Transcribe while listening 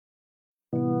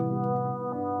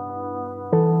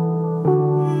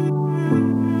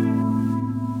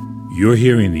You're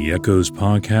hearing the Echoes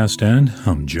podcast, and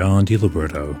I'm John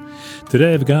DiLiberto.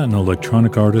 Today I've got an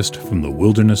electronic artist from the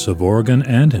wilderness of Oregon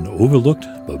and an overlooked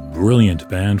but brilliant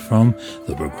band from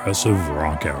the progressive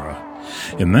rock era.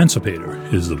 Emancipator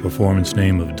is the performance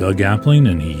name of Doug Appling,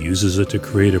 and he uses it to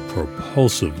create a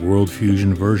propulsive world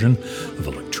fusion version of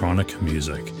electronic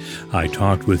music. I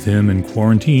talked with him in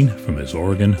quarantine from his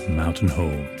Oregon mountain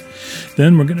home.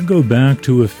 Then we're going to go back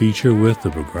to a feature with the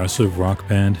progressive rock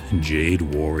band Jade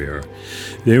Warrior.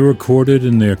 They recorded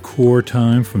in their core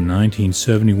time from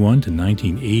 1971 to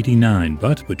 1989,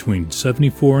 but between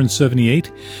 74 and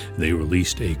 78, they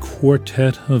released a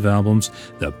quartet of albums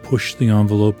that pushed the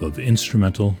envelope of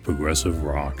instrumental progressive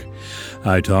rock.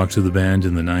 I talked to the band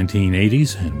in the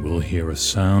 1980s, and we'll hear a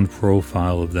sound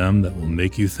profile of them that will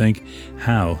make you think,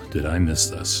 how did I miss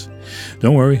this?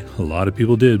 Don't worry, a lot of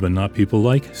people did, but not people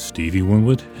like Stevie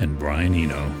Winwood and Brian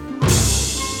Eno.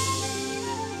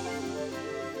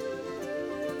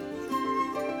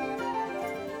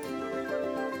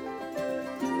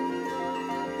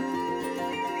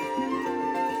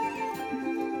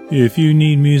 If you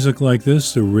need music like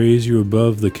this to raise you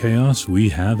above the chaos, we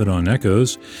have it on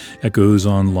Echoes. Echoes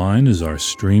Online is our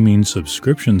streaming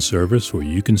subscription service where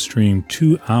you can stream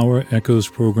 2-hour Echoes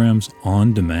programs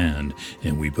on demand,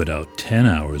 and we put out 10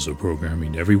 hours of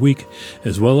programming every week,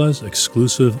 as well as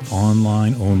exclusive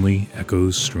online-only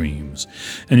Echoes streams.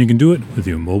 And you can do it with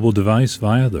your mobile device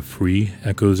via the free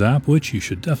Echoes app, which you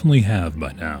should definitely have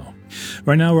by now.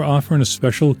 Right now we're offering a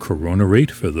special Corona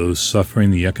rate for those suffering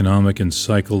the economic and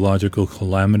psychological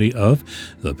calamity of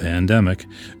the pandemic.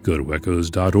 Go to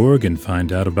echoes.org and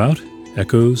find out about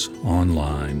Echoes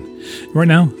Online. Right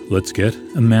now, let's get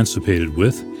emancipated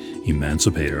with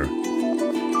Emancipator.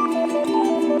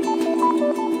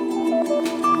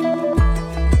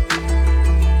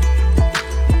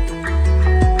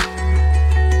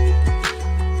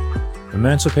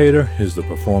 Emancipator is the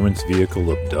performance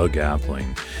vehicle of Doug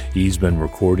Appling. He's been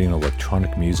recording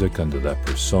electronic music under that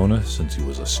persona since he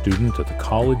was a student at the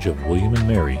College of William and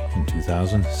Mary in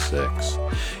 2006.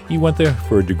 He went there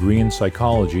for a degree in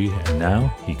psychology, and now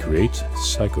he creates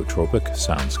psychotropic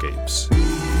soundscapes.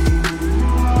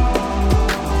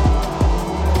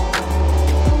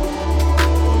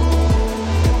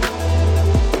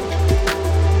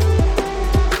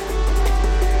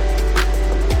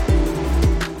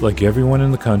 Like everyone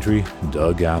in the country,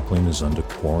 Doug Appling is under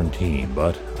quarantine,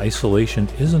 but isolation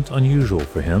isn't unusual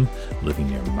for him,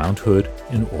 living near Mount Hood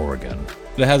in Oregon.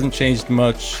 It hasn't changed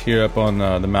much here up on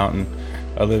the mountain.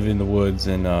 I live in the woods,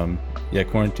 and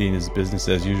quarantine is business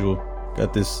as usual.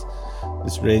 Got this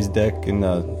raised deck and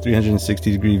a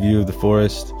 360-degree view of the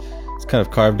forest. It's kind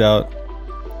of carved out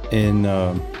in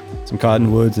some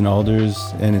cottonwoods and alders,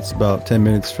 and it's about 10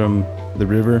 minutes from the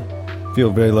river. Feel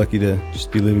very lucky to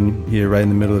just be living here right in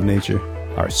the middle of nature.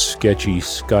 Our sketchy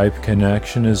Skype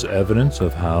connection is evidence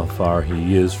of how far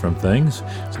he is from things.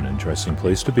 It's an interesting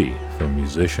place to be for a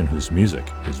musician whose music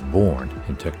is born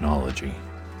in technology.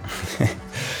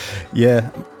 Yeah,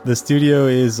 the studio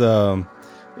is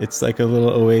it's like a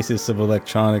little oasis of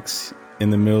electronics in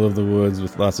the middle of the woods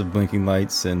with lots of blinking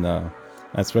lights, and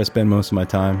that's where I spend most of my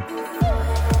time.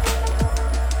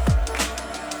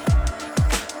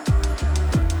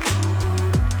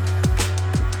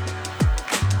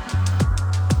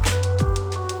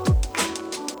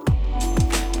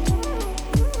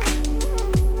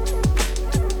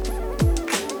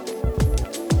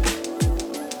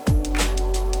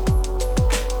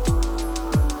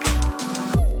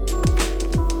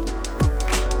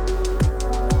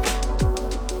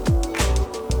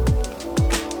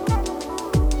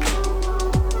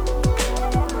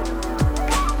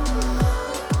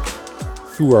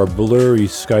 Through our blurry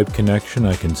Skype connection,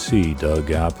 I can see Doug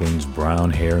Appling's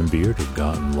brown hair and beard have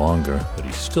gotten longer, but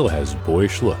he still has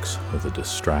boyish looks with a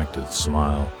distracted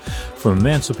smile. From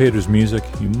Emancipator's music,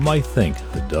 you might think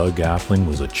that Doug Appling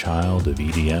was a child of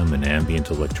EDM and ambient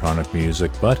electronic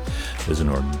music, but there's an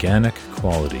organic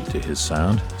quality to his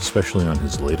sound, especially on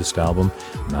his latest album,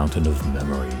 Mountain of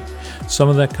Memory. Some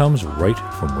of that comes right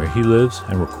from where he lives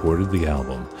and recorded the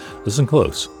album. Listen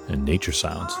close, and nature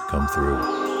sounds come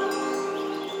through.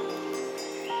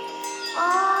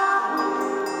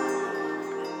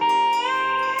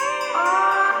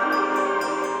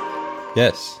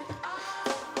 Yes,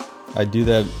 I do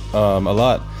that a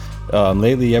lot.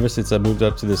 Lately, ever since I moved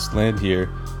up to this land here,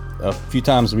 a few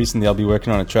times recently I'll be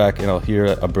working on a track and I'll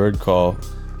hear a bird call,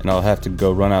 and I'll have to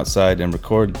go run outside and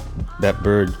record that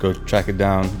bird, go track it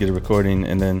down, get a recording,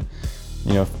 and then,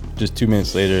 just 2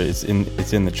 minutes later it's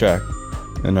in the track,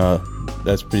 and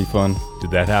that's pretty fun.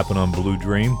 Did that happen on Blue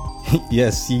Dream?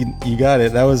 Yes, you got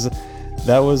it. That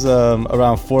That was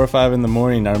around 4 or 5 in the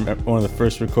morning. I remember one of the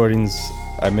first recordings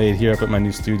I made here up at my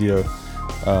new studio.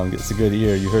 It's a good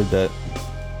ear. You heard that.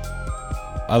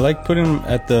 I like putting them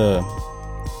at the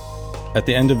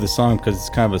end of the song because it's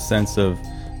kind of a sense of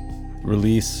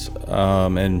release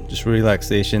and just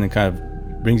relaxation, and kind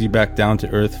of brings you back down to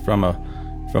earth from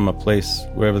a place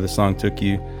wherever the song took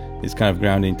you. It's kind of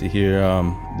grounding to hear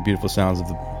the beautiful sounds of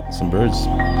some birds.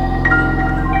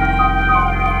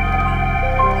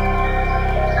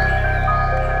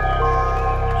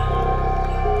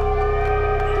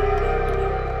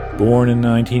 Born in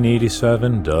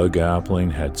 1987, Doug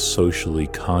Appling had socially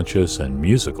conscious and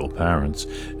musical parents.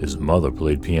 His mother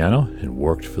played piano and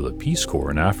worked for the Peace Corps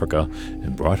in Africa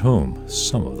and brought home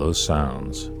some of those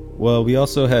sounds. Well, we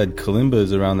also had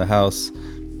kalimbas around the house,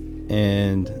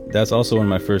 and that's also one of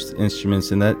my first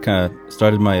instruments, and that kind of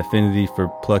started my affinity for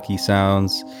plucky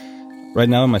sounds. Right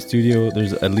now in my studio,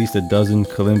 there's at least a dozen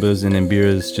kalimbas and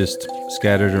mbiras just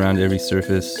scattered around every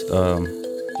surface.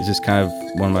 It's just kind of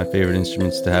one of my favorite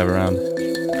instruments to have around.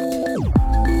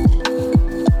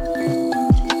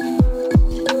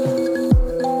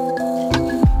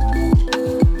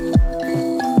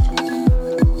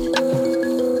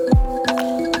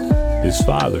 His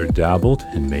father dabbled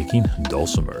in making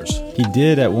dulcimers. He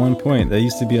did at one point. That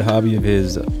used to be a hobby of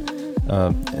his.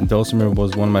 And dulcimer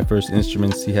was one of my first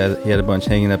instruments. He had a bunch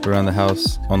hanging up around the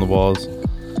house on the walls.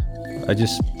 I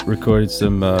just recorded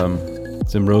some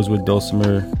rosewood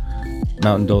dulcimer,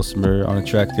 mountain dulcimer on a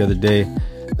track the other day.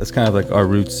 That's kind of like our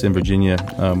roots in Virginia.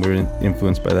 We're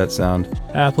influenced by that sound.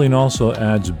 Appling also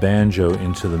adds banjo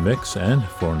into the mix, and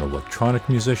for an electronic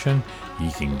musician,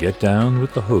 he can get down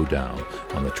with the hoedown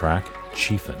on the track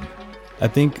Chiefin'. I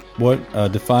think what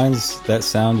defines that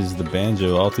sound is the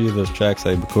banjo. All 3 of those tracks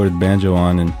I recorded banjo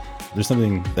on, and there's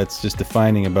something that's just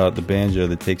defining about the banjo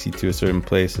that takes you to a certain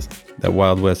place, that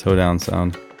Wild West hoedown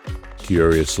sound.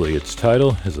 Curiously, its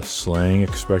title is a slang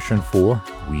expression for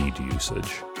weed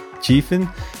usage. Chiefin'?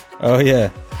 Oh yeah.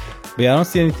 But yeah, I don't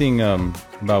see anything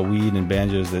about weed and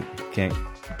banjos that can't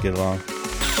get along.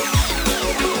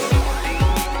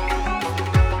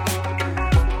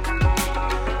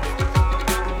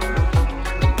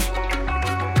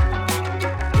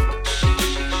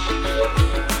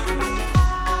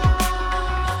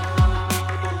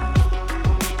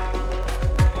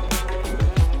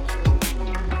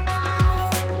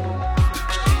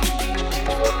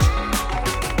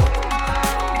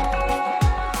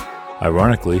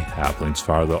 Ironically, Appling's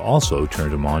father also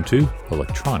turned him on to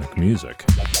electronic music.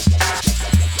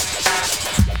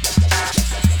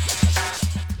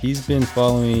 He's been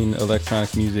following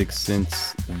electronic music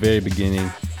since the very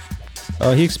beginning.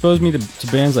 He exposed me to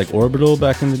bands like Orbital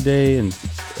back in the day, and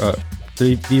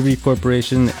Thievery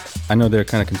Corporation. I know they're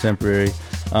kind of contemporary,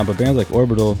 but bands like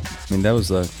Orbital, I mean, that was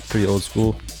pretty old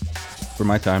school for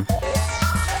my time.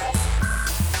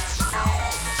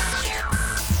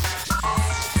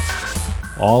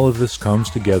 All of this comes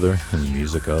together in the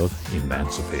music of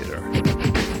Emancipator.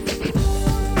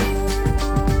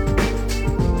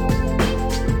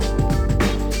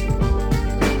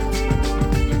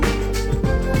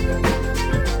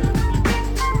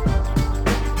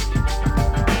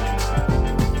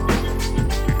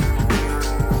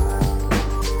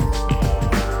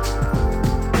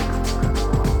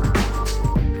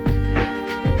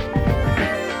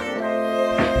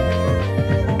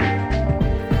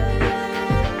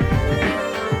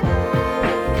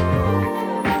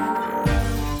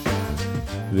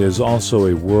 There's also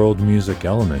a world music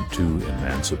element to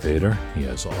Emancipator. He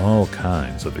has all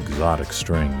kinds of exotic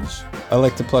strings. I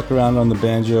like to pluck around on the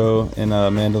banjo and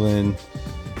a mandolin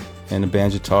and a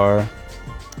banjitar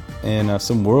and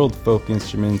some world folk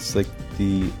instruments like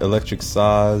the electric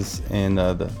saz and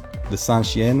the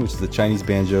sanxian, which is the Chinese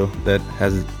banjo that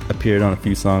has appeared on a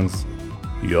few songs.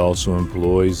 He also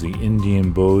employs the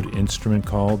Indian bowed instrument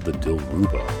called the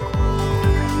dilruba.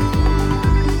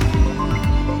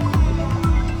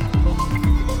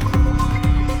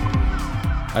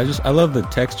 I love the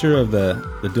texture of the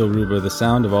dilruba, the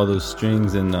sound of all those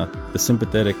strings, and the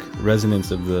sympathetic resonance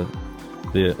of the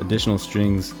additional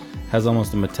strings has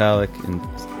almost a metallic and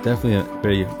definitely a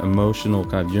very emotional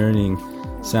kind of yearning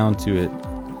sound to it,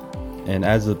 and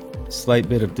adds a slight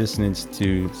bit of dissonance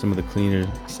to some of the cleaner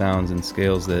sounds and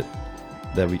scales that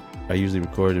I usually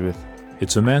recorded with.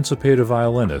 It's Emancipator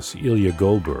violinist Ilya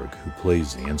Goldberg who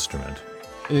plays the instrument.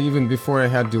 Even before I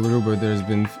had dilruba, there's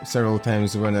been several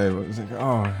times when I was like,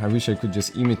 oh, I wish I could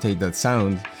just imitate that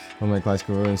sound on my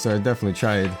classical violin. So I definitely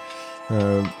tried,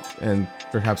 and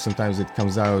perhaps sometimes it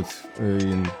comes out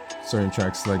in certain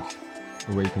tracks like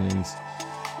Awakenings,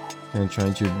 and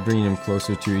trying to bring them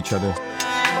closer to each other.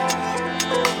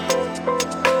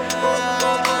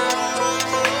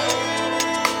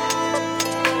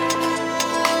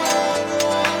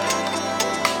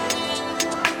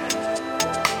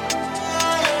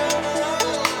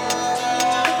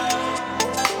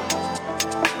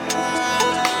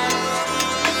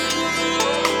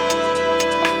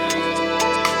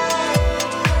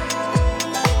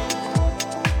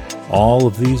 All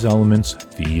of these elements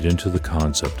feed into the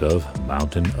concept of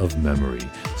Mountain of Memory,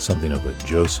 something of a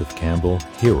Joseph Campbell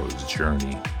hero's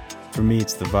journey. For me,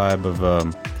 it's the vibe of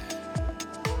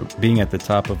being at the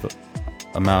top of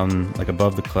a mountain, like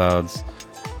above the clouds.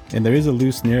 And there is a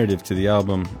loose narrative to the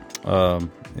album,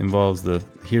 involves the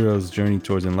hero's journey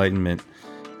towards enlightenment.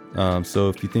 So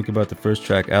if you think about the first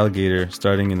track, Alligator,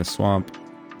 starting in the swamp,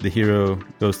 the hero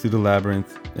goes through the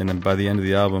labyrinth, and then by the end of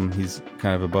the album, he's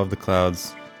kind of above the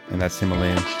clouds, and that's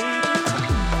Himalayan.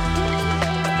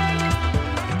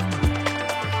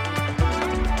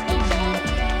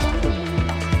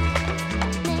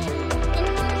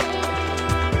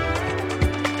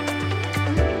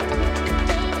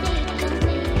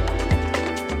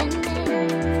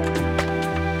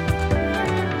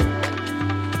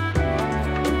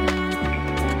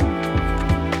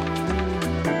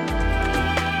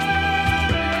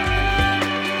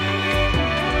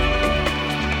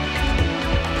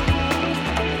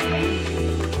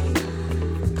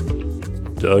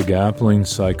 Doug Appling's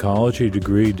psychology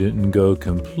degree didn't go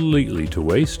completely to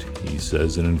waste. He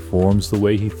says it informs the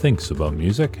way he thinks about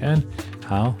music and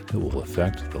how it will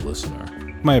affect the listener.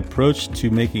 My approach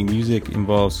to making music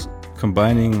involves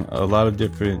combining a lot of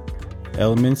different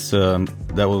elements that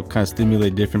will kind of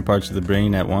stimulate different parts of the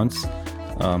brain at once.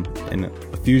 And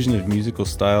a fusion of musical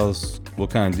styles will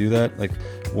kind of do that. Like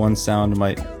one sound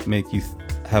might make you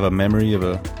have a memory of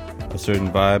a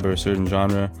certain vibe or a certain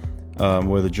genre.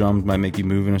 Where the drums might make you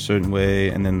move in a certain way,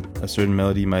 and then a certain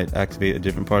melody might activate a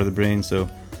different part of the brain. So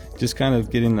just kind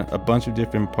of getting a bunch of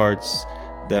different parts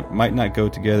that might not go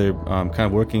together, kind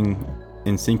of working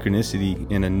in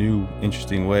synchronicity in a new,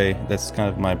 interesting way. That's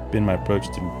kind of been my approach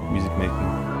to music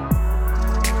making.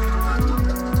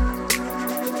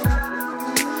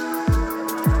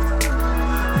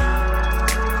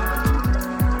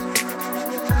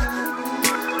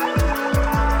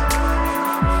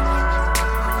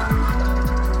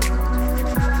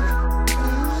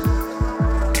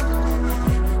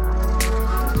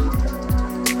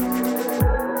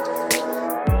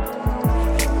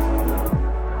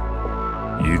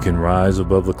 You can rise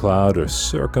above the cloud or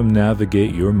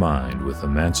circumnavigate your mind with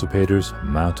Emancipator's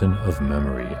Mountain of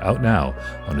Memory, out now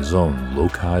on his own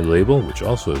Loci label, which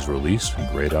also has released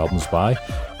great albums by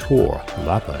Tor,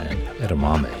 Lapa, and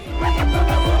Edamame.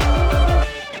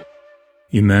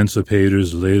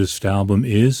 Emancipator's latest album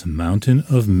is Mountain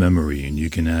of Memory, and you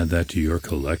can add that to your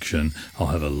collection. I'll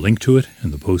have a link to it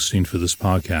in the posting for this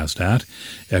podcast at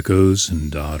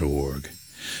echoes.org.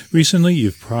 Recently,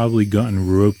 you've probably gotten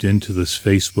roped into this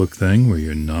Facebook thing where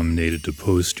you're nominated to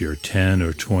post your 10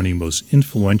 or 20 most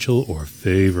influential or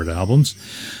favorite albums.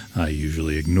 I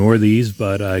usually ignore these,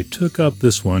 but I took up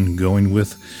this one, going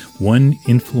with one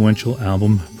influential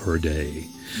album per day.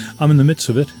 I'm in the midst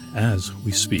of it as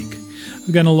we speak.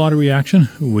 I've gotten a lot of reaction,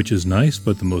 which is nice,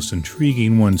 but the most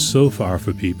intriguing one so far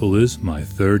for people is my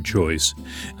third choice.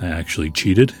 I actually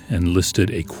cheated and listed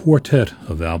a quartet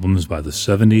of albums by the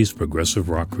 70s progressive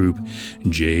rock group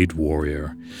Jade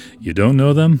Warrior. You don't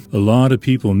know them? A lot of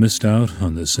people missed out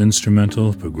on this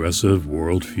instrumental progressive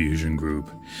world fusion group.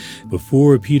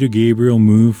 Before Peter Gabriel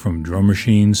moved from drum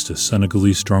machines to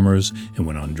Senegalese drummers, and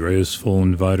when Andreas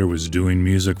Vollenweider was doing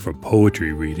music for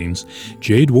poetry readings,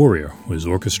 Jade Warrior was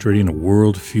orchestrating a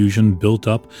world fusion built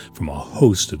up from a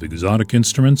host of exotic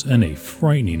instruments and a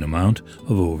frightening amount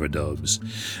of overdubs.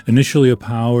 Initially a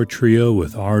power trio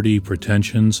with arty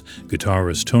pretensions,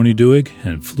 guitarist Tony Duig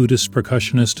and flutist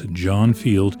percussionist John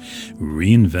Field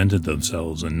reinvented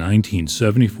themselves in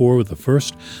 1974 with the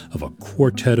first of a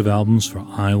quartet of albums for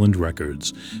Island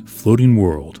Records, Floating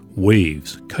World,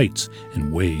 Waves, Kites,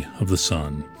 and Way of the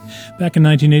Sun. Back in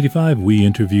 1985, we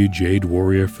interviewed Jade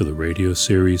Warrior for the radio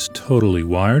series Totally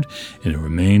Wired, and it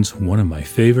remains one of my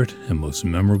favorite and most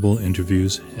memorable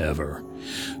interviews ever.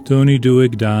 Tony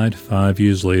Duig died 5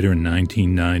 years later in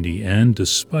 1990, and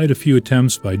despite a few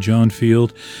attempts by John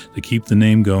Field to keep the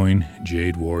name going,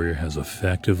 Jade Warrior has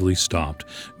effectively stopped,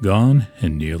 gone,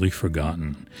 and nearly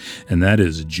forgotten. And that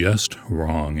is just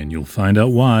wrong, and you'll find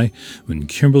out why when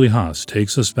Kimberly Haas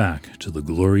takes us back to the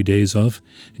glory days of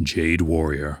Jade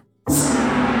Warrior.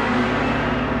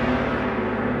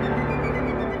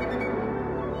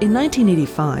 In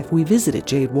 1985, we visited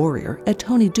Jade Warrior at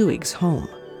Tony Duig's home,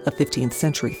 a 15th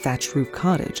century thatched roof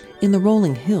cottage in the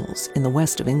rolling hills in the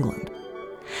west of England.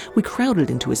 We crowded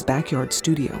into his backyard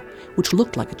studio, which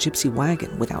looked like a gypsy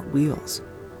wagon without wheels.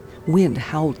 Wind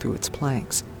howled through its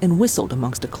planks and whistled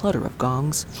amongst a clutter of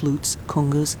gongs, flutes,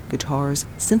 congas, guitars,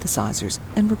 synthesizers,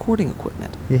 and recording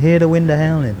equipment. You hear the wind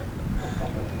howling?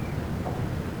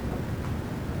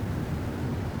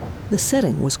 The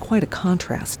setting was quite a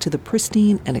contrast to the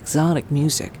pristine and exotic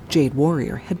music Jade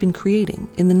Warrior had been creating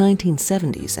in the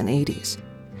 1970s and 80s.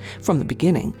 From the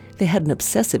beginning, they had an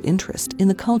obsessive interest in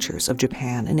the cultures of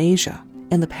Japan and Asia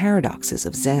and the paradoxes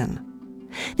of Zen.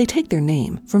 They take their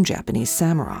name from Japanese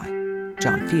samurai.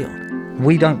 John Field.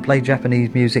 We don't play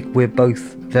Japanese music. We're both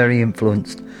very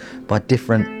influenced by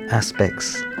different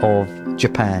aspects of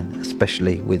Japan,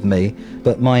 especially with me.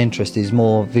 But my interest is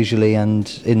more visually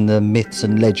and in the myths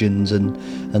and legends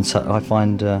and so I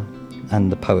find,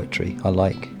 and the poetry. I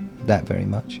like that very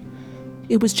much.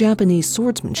 It was Japanese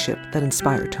swordsmanship that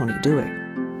inspired Tony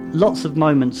Duick. Lots of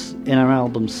moments in our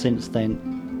albums since then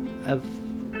have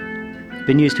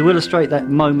been used to illustrate that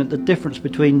moment, the difference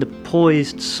between the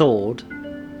poised sword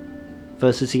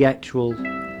versus the actual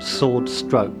sword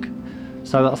stroke.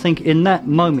 So I think in that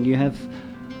moment you have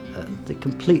the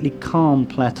completely calm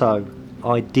plateau,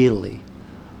 ideally,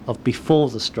 of before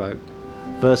the stroke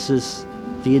versus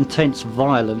the intense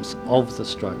violence of the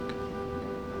stroke.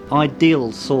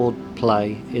 Ideal sword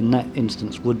play in that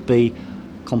instance would be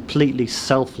completely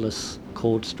selfless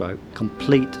chord stroke,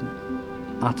 complete,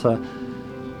 utter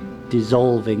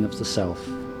dissolving of the self.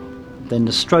 Then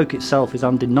the stroke itself is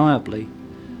undeniably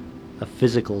a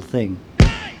physical thing.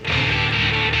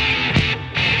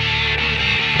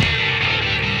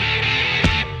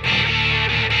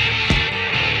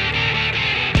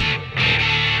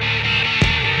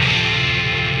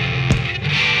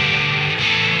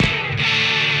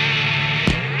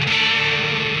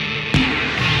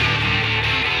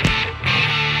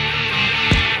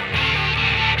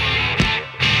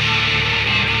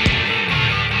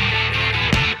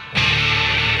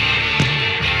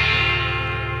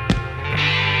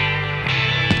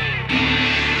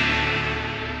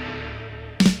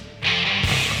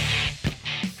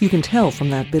 You can tell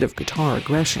from that bit of guitar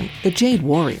aggression that Jade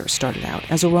Warrior started out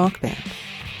as a rock band.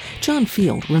 John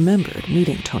Field remembered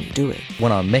meeting Tony Duick.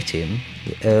 When I met him,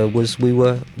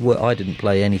 I didn't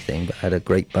play anything but had a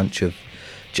great bunch of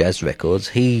jazz records.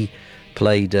 He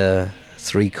played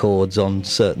 3 chords on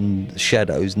certain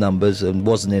Shadows numbers and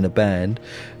wasn't in a band,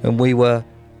 and we were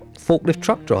forklift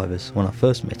truck drivers when I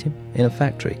first met him in a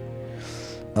factory.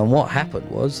 And what happened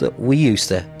was that we used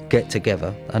to get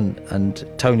together and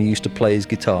Tony used to play his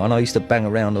guitar and I used to bang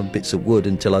around on bits of wood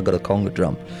until I got a conga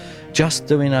drum, just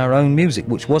doing our own music,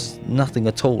 which was nothing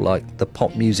at all like the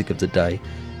pop music of the day.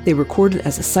 They recorded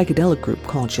as a psychedelic group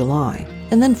called July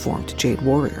and then formed Jade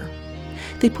Warrior.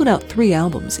 They put out 3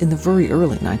 albums in the very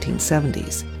early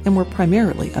 1970s and were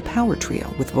primarily a power trio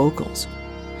with vocals.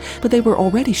 But they were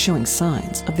already showing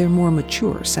signs of their more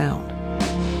mature sound.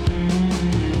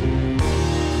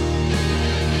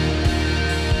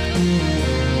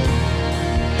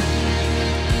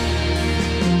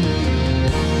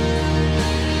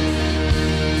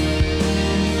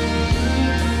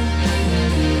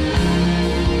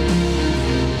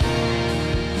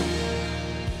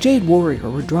 Jade Warrior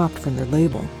were dropped from their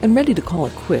label and ready to call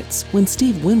it quits when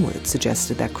Steve Winwood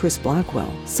suggested that Chris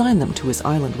Blackwell sign them to his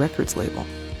Island Records label.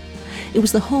 It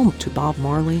was the home to Bob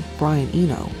Marley, Brian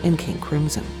Eno, and King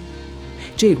Crimson.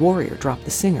 Jade Warrior dropped the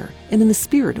singer and, in the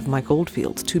spirit of Mike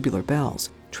Oldfield's Tubular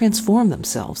Bells, transformed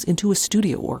themselves into a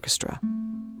studio orchestra.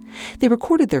 They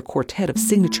recorded their quartet of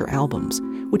signature albums,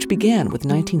 which began with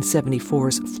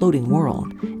 1974's Floating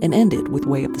World and ended with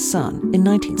Way of the Sun in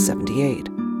 1978.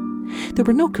 There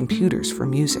were no computers for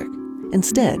music.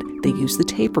 Instead, they used the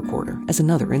tape recorder as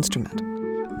another instrument.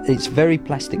 It's very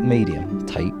plastic medium,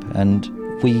 tape, and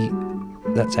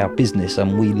that's our business,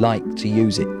 and we like to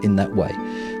use it in that way.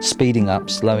 Speeding up,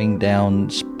 slowing down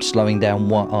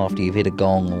after you've hit a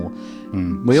gong. Or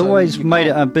We always made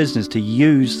it our business to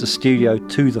use the studio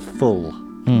to the full.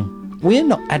 We're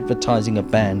not advertising a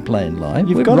band playing live.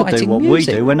 You've We're got to writing do what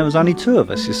music. we do when there was only 2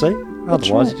 of us, you see.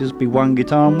 Otherwise, right. it'd just be 1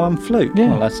 guitar and 1 flute.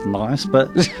 Yeah. Well, that's nice, but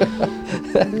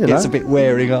It's a bit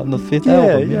wearing on the 5th yeah,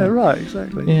 album. yeah, right,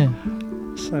 exactly. Yeah.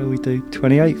 So we do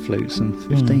 28 flutes and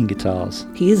 15 guitars.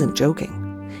 He isn't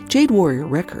joking. Jade Warrior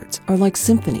records are like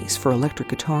symphonies for electric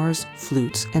guitars,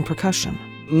 flutes, and percussion.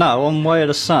 No, on Way of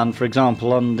the Sun, for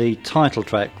example, on the title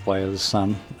track, Way of the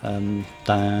Sun, that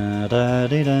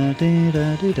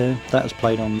was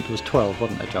played on, it was 12,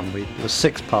 wasn't it, John? It was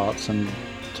 6 parts and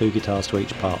 2 guitars to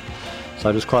each part. So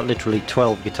it was quite literally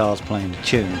 12 guitars playing the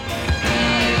tune.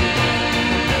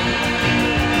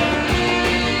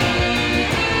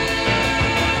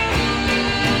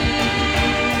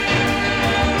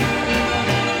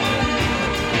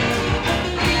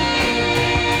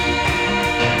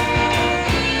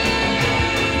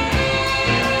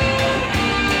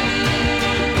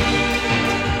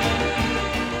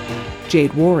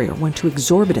 Jade Warrior went to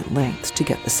exorbitant lengths to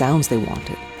get the sounds they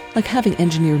wanted. like having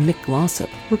engineer Mick Glossop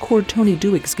record Tony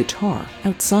Duig's guitar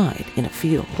outside in a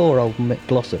field. Poor old Mick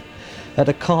Glossop had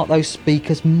to cart those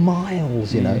speakers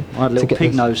miles, you know. I had a little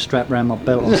pig nose strapped around my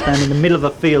belt. I'm standing in the middle of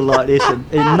a field like this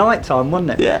in night time,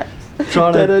 wasn't it? Yeah.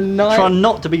 Trying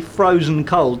not to be frozen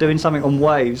cold, doing something on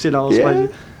waves, you know.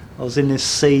 I was in this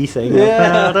sea thing.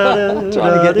 Yeah. Trying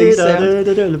to get these sounds.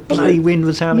 The bloody wind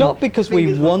was howling. Not because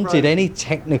we wanted any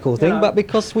technical thing, but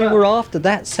because we were after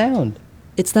that sound.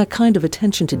 It's that kind of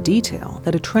attention to detail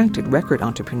that attracted record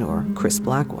entrepreneur Chris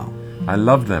Blackwell. I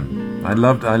loved them. I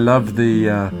loved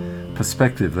the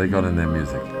perspective they got in their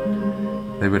music.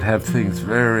 They would have things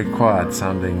very quiet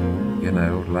sounding, you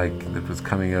know, like it was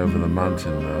coming over the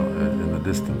mountain in the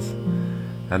distance.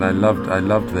 And I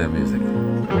loved their music.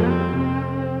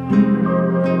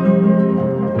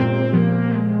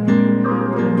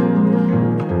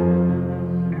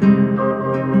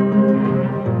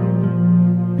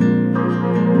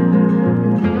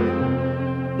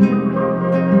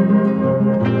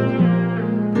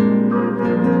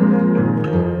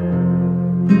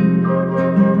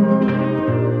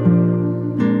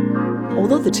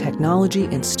 Although the technology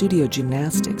and studio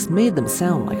gymnastics made them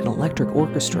sound like an electric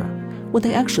orchestra, what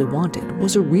they actually wanted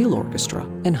was a real orchestra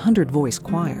and 100-voice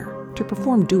choir to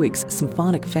perform Duig's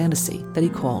symphonic fantasy that he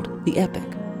called the Epic.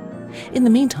 In the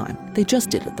meantime, they just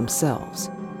did it themselves.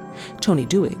 Tony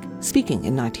Duig, speaking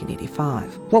in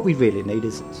 1985. What we really need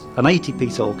is an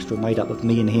 80-piece orchestra made up of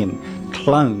me and him,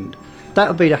 cloned. That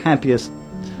would be the happiest,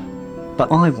 but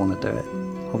I want to do it.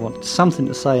 I want something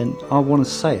to say and I want to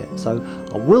say it. So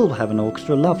I will have an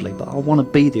orchestra, lovely, but I want to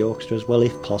be the orchestra as well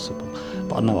if possible.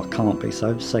 But I know I can't be,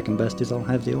 so second best is I'll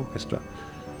have the orchestra.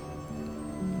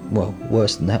 Well,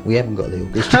 worse than that, we haven't got the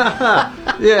orchestra.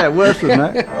 Yeah, worse than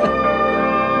that.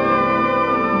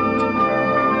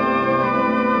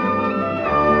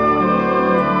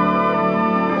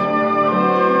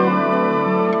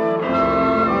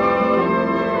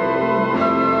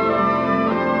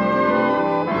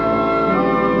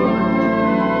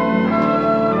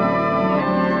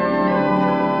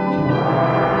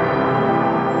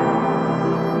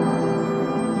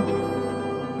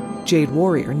 Jade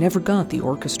Warrior never got the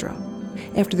orchestra.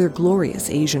 After their glorious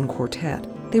Asian quartet,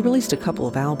 they released a couple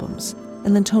of albums,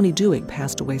 and then Tony Duig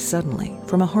passed away suddenly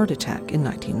from a heart attack in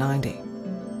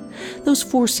 1990. Those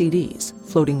 4 CDs,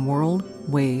 Floating World,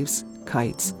 Waves,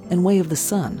 Kites, and Way of the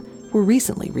Sun, were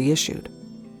recently reissued.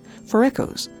 For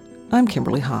Echoes, I'm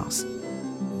Kimberly Haas.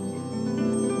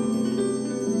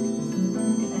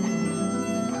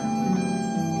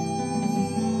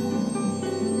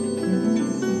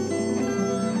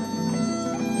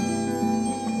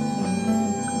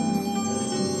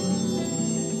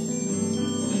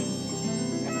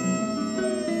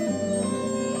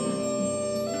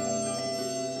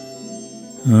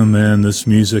 Oh man, this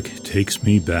music takes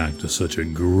me back to such a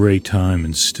great time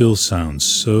and still sounds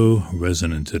so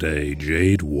resonant today.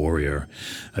 Jade Warrior.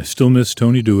 I still miss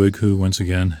Tony Duig, who once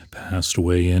again passed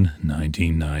away in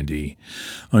 1990.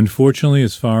 Unfortunately,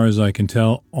 as far as I can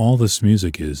tell, all this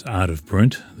music is out of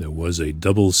print. There was a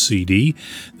double CD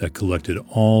that collected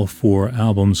all 4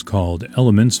 albums called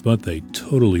Elements, but they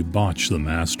totally botched the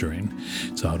mastering.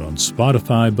 It's out on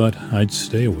Spotify, but I'd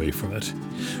stay away from it.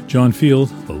 John Field,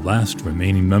 the last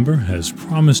remaining member, has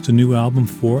promised a new album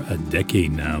for a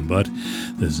decade now, but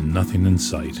there's nothing in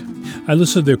sight. I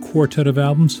listed their quartet of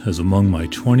albums as among my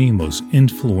 20 most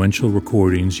influential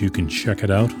recordings. You can check it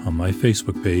out on my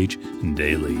Facebook page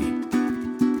daily.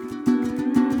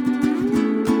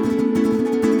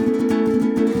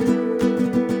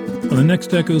 On the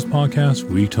next Echoes podcast,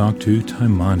 we talk to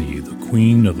Taimani, the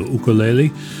queen of the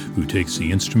ukulele, who takes the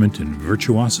instrument in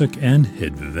virtuosic and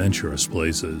adventurous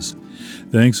places.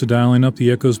 Thanks for dialing up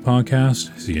the Echoes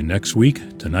podcast. See you next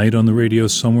week, tonight on the radio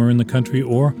somewhere in the country,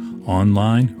 or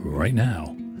online right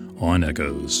now on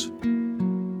Echoes.